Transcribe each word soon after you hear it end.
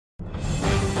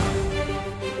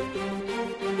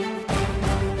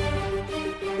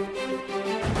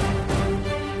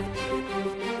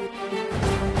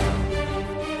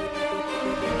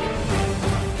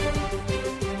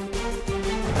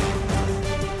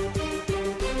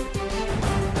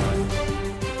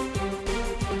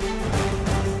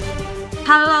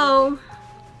Hello,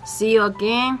 see you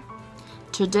again.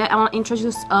 Today I want to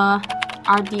introduce a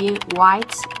RD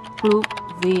white blue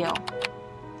wheel.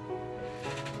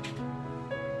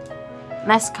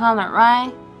 Nice color,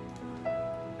 right?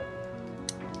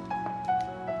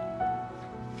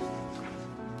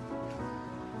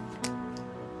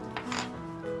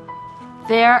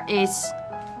 There is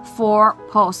 4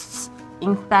 posts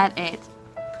inside it.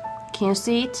 Can you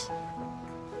see it?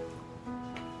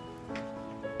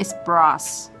 It's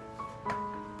brass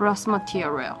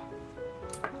material.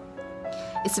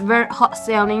 It's very hot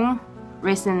selling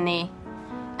recently,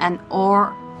 and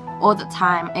all the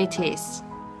time it is.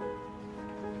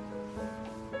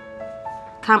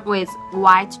 Come with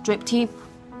white strip tip,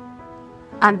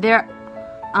 and there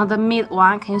on the mid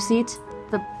one, can you see it?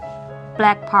 The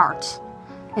black part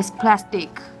is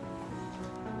plastic.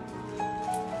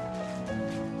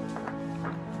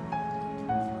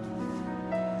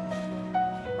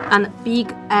 And a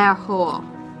big air hole.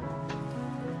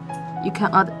 You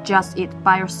can adjust it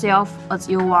by yourself as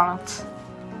you want.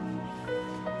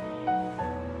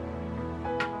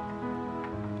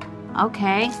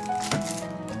 Okay.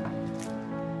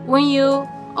 When you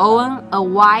own a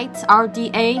white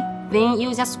RDA, then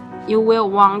you will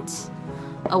want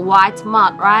a white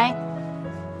mod, right?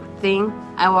 Then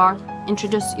I will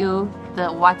introduce you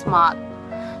the white mod.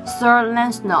 Sir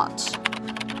Lancelot.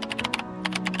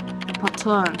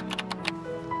 Pattern.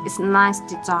 It's nice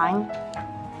design.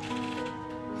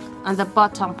 And the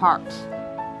bottom part,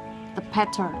 the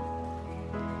pattern.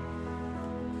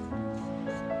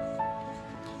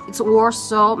 It's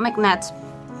also magnet.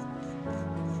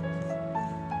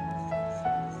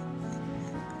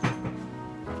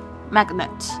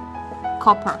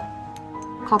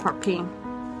 Copper pin.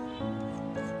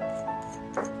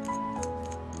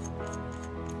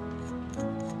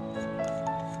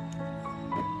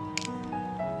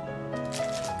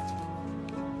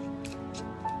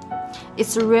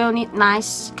 It's a really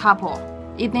nice couple,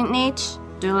 isn't it?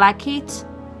 Do you like it?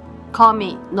 Call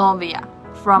me Novia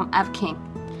from Advken.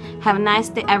 Have a nice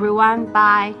day, everyone.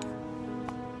 Bye.